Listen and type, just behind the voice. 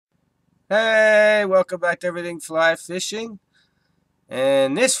Hey, welcome back to Everything Fly Fishing.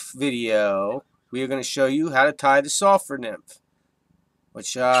 In this video, we are going to show you how to tie the Sulfur Nymph,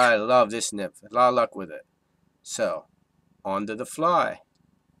 which I love this nymph. A lot of luck with it. So, onto the fly.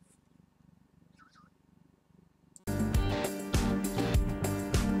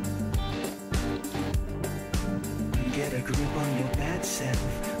 Get a grip on your bad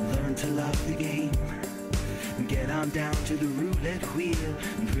self, learn to love the game. Get on down to the roulette wheel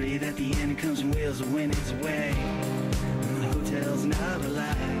and pray that the end comes and wheels will win its way. The hotel's not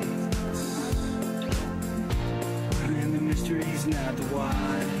alive, and the mystery's not the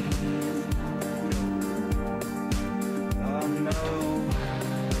why. Oh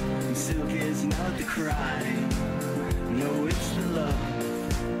no, silk is not the crime. No, it's the love,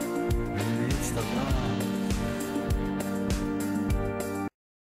 it's the love.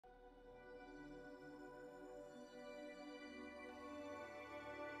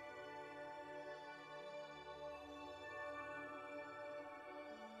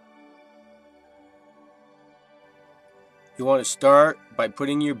 You want to start by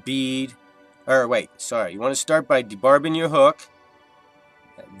putting your bead, you want to start by debarbing your hook.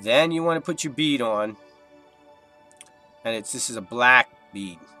 Then you want to put your bead on, and this is a black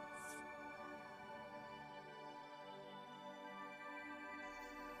bead.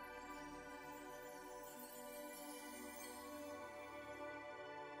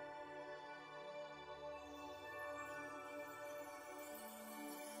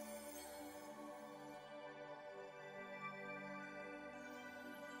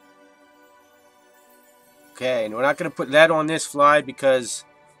 Okay, and we're not going to put lead on this fly because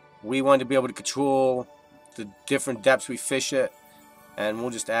we want to be able to control the different depths we fish at, and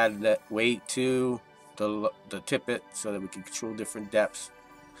we'll just add that weight to the tippet so that we can control different depths.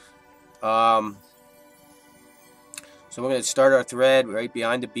 So we're going to start our thread right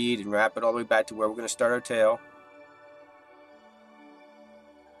behind the bead and wrap it all the way back to where we're going to start our tail.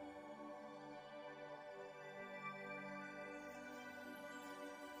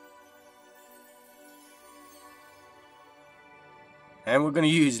 And we're going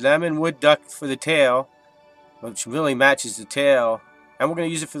to use lemon wood duck for the tail, which really matches the tail. And we're going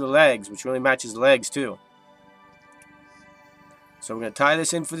to use it for the legs, which really matches the legs too. So we're going to tie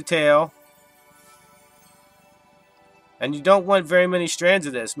this in for the tail. And you don't want very many strands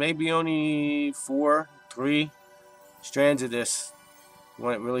of this. Maybe only 3 strands of this. You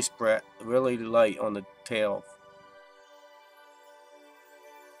want it really spread, really light on the tail.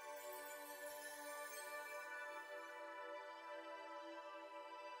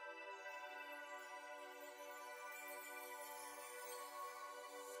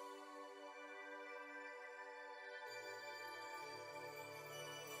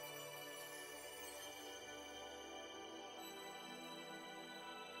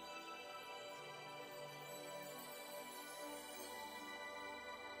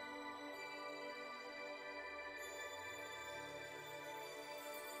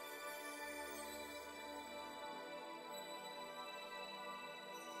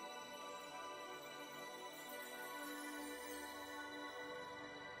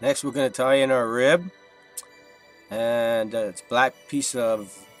 Next, we're going to tie in our rib, and it's a black piece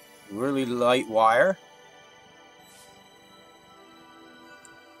of really light wire.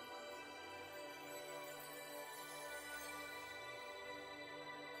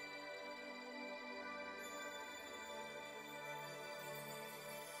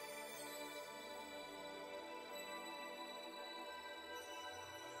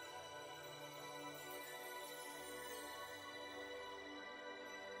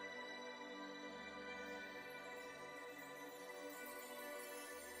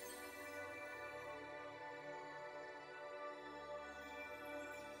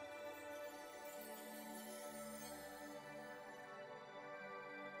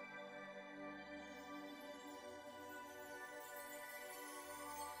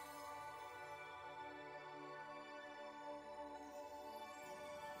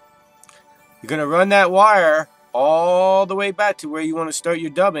 You're going to run that wire all the way back to where you want to start your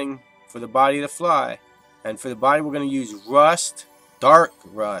dubbing for the body of the fly. And for the body, we're going to use rust, dark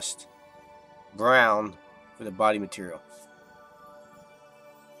rust, brown for the body material.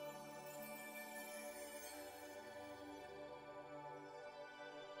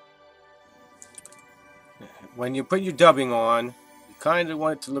 When you put your dubbing on, you kind of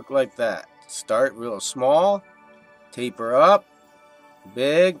want it to look like that. Start real small, taper up,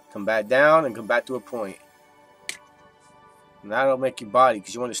 big, come back down, and come back to a point. And that'll make your body,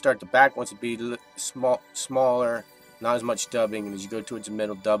 because you want to start the back, wants to be smaller, not as much dubbing, and as you go towards the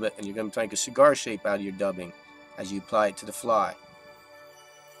middle, dub it, and you're going to make a cigar shape out of your dubbing as you apply it to the fly.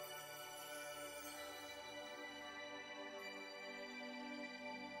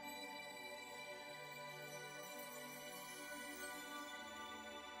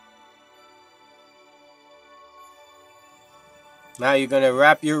 Now you're going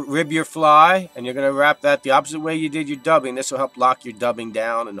to rib your fly, and you're going to wrap that the opposite way you did your dubbing. This will help lock your dubbing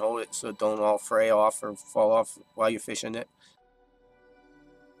down and hold it so it don't all fray off or fall off while you're fishing it.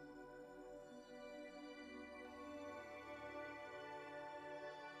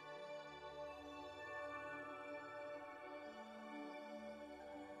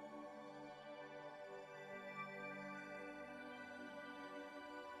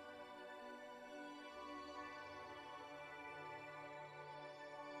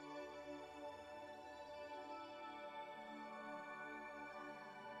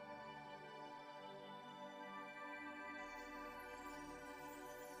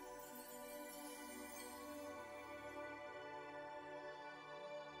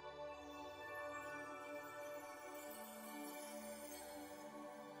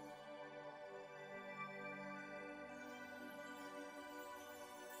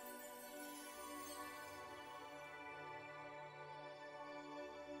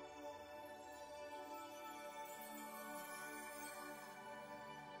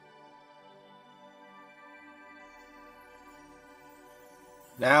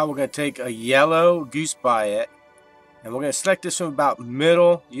 Now we're going to take a yellow goose biot, and we're going to select this from about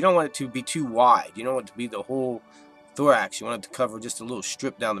middle. You don't want it to be too wide. You don't want it to be the whole thorax. You want it to cover just a little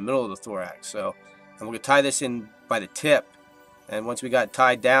strip down the middle of the thorax. So, and we're going to tie this in by the tip. And once we got it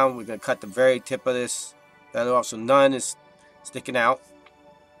tied down, we're going to cut the very tip of this feather off so none is sticking out.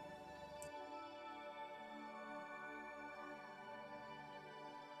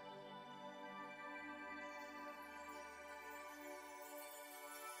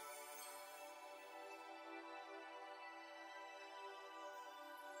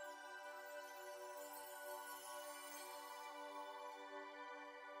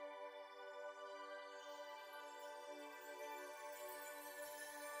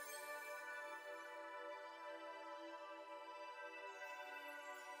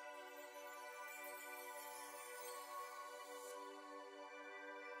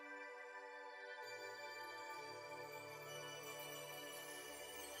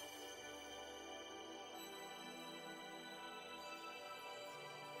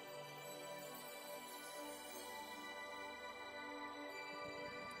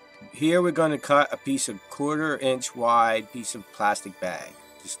 Here we're going to cut a piece of 1/4 inch wide piece of plastic bag.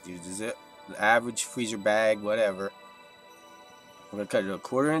 Just use it, the average freezer bag, whatever. We're going to cut it a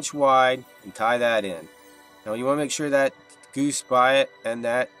 1/4 inch wide and tie that in. Now you want to make sure that goose biot and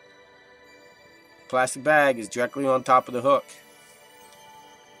that plastic bag is directly on top of the hook.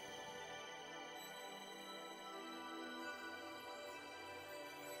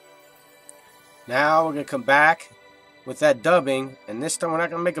 Now we're going to come back with that dubbing, and this time we're not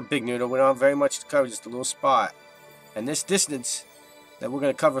going to make a big noodle. We don't have very much to cover, just a little spot. And this distance that we're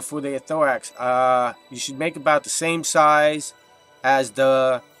going to cover for the thorax, you should make about the same size as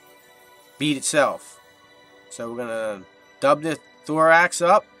the bead itself. So we're going to dub the thorax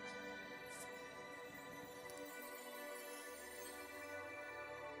up.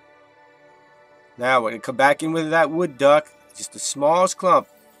 Now we're going to come back in with that wood duck, just the smallest clump,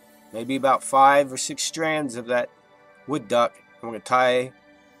 maybe about 5 or 6 strands of that wood duck. And we're going to tie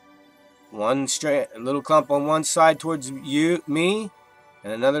one strand, a little clump on one side towards me,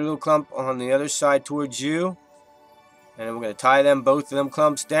 and another little clump on the other side towards you. And then we're going to tie them, both of them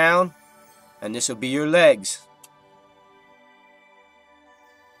clumps down, and this will be your legs.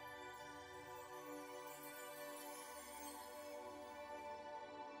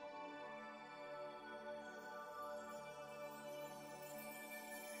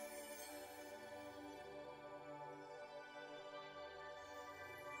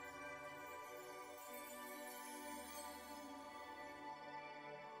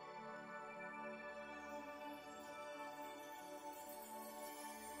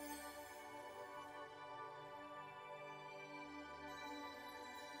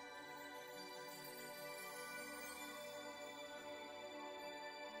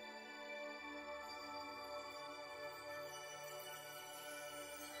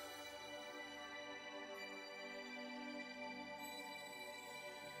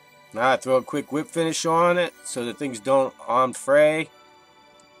 Now I throw a quick whip finish on it so that things don't fray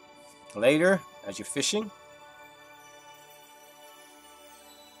later as you're fishing.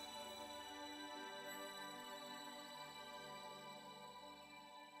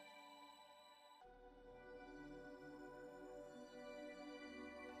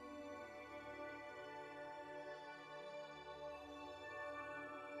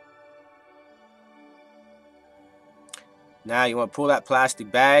 Now you want to pull that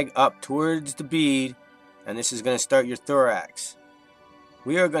plastic bag up towards the bead, and this is going to start your thorax.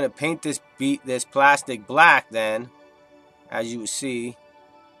 We are going to paint this plastic black then, as you will see.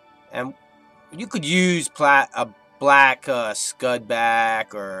 And you could use a black scud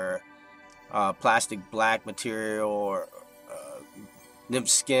back or plastic black material, or nymph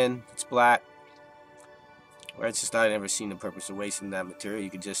skin. It's black. Or it's just, I've never seen the purpose of wasting that material. You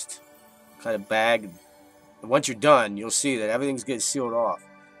could just kind of bag. And once you're done, you'll see that everything's getting sealed off.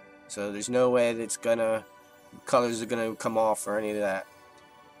 So there's no way that colors are gonna come off or any of that.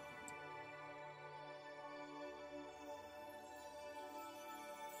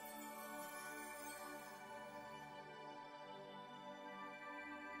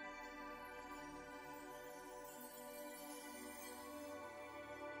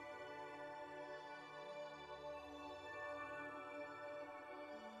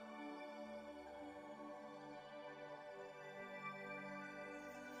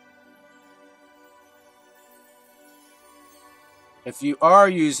 If you are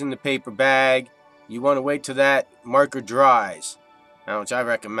using the paper bag, you want to wait till that marker dries, which I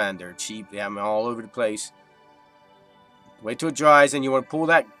recommend. They're cheap. They have them all over the place. Wait till it dries, and you want to pull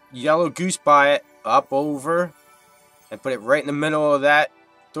that yellow goose biot up over and put it right in the middle of that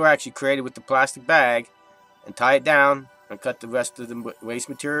thorax you created with the plastic bag, and tie it down and cut the rest of the waste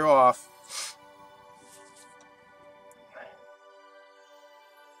material off.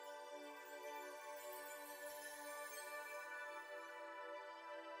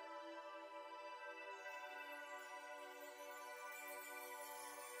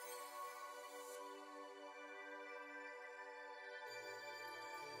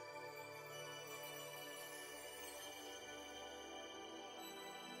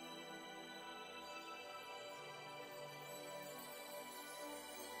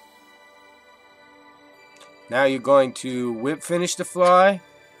 Now you're going to whip finish the fly.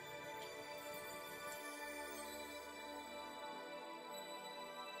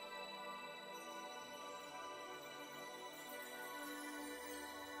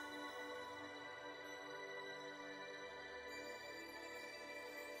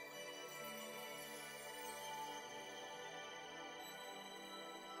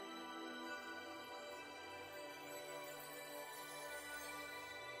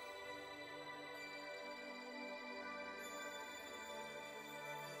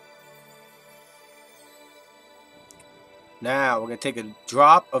 Now we're going to take a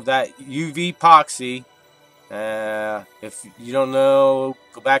drop of that UV epoxy. If you don't know,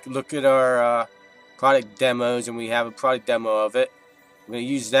 go back and look at our product demos, and we have a product demo of it. I'm going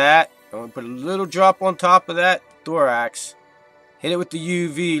to use that. I'm going to put a little drop on top of that thorax. Hit it with the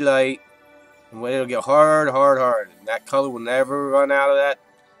UV light, and it'll get hard, hard, hard. And that color will never run out of that.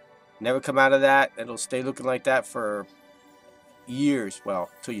 Never come out of that. It'll stay looking like that for years.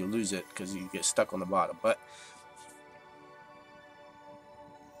 Well, until you lose it because you get stuck on the bottom. But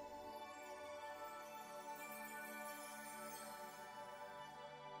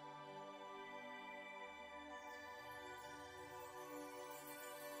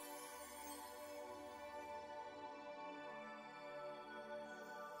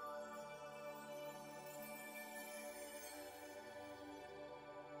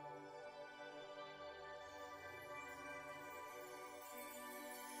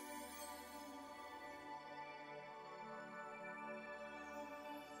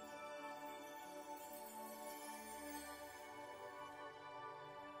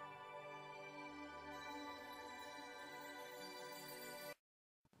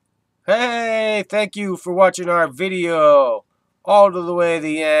hey, thank you for watching our video all to the way to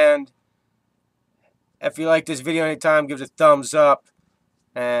the end. If you like this video anytime, give it a thumbs up.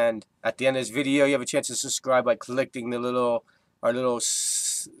 And at the end of this video, you have a chance to subscribe by clicking the our little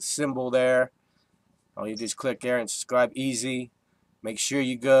symbol there. All you do is click there and subscribe, easy. Make sure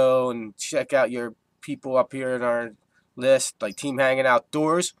you go and check out your people up here in our list, like Team Hanging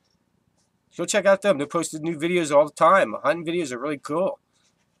Outdoors. Go check out them. They're posting new videos all the time. Hunting videos are really cool.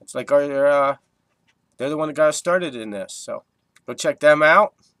 It's like they're the one that got us started in this. So go check them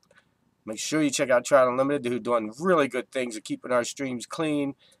out. Make sure you check out Trout Unlimited, who are doing really good things of keeping our streams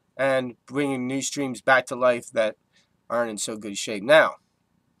clean and bringing new streams back to life that aren't in so good shape now.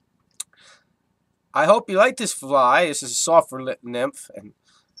 I hope you like this fly. This is a Sulfur Nymph, and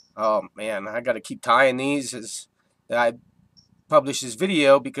oh man, I got to keep tying these as I publish this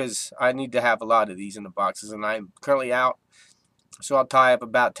video because I need to have a lot of these in the boxes, and I'm currently out. So I'll tie up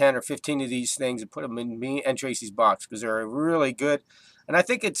about 10 or 15 of these things and put them in me and Tracy's box because they're really good. And I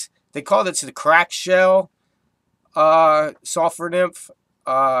think they call it the crack shell Sulfur Nymph.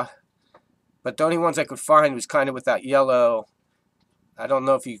 But the only ones I could find was kind of with that yellow. I don't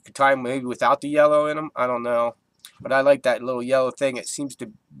know if you could tie them maybe without the yellow in them. I don't know. But I like that little yellow thing. It seems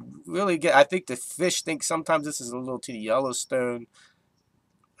to really get, I think the fish think sometimes this is a little too Yellowstone.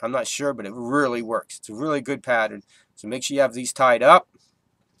 I'm not sure, but it really works. It's a really good pattern. So make sure you have these tied up.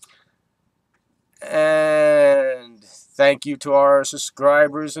 And thank you to our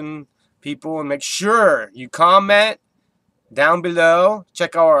subscribers and people. And make sure you comment down below.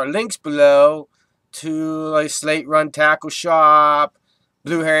 Check out our links below to like Slate Run Tackle Shop,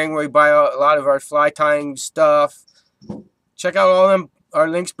 Blue Herring, where we buy a lot of our fly tying stuff. Check out all them our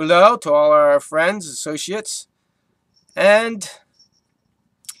links below to all our friends, associates. And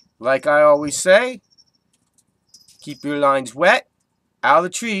like I always say, keep your lines wet, out of the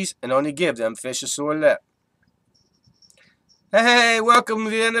trees, and only give them fish a sore lip. Hey, welcome to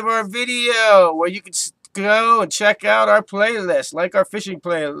the end of our video, where you can go and check out our playlist, like our fishing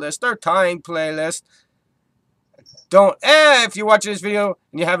playlist, our tying playlist. If you're watching this video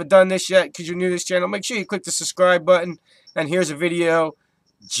and you haven't done this yet because you're new to this channel, make sure you click the subscribe button. And here's a video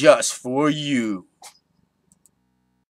just for you.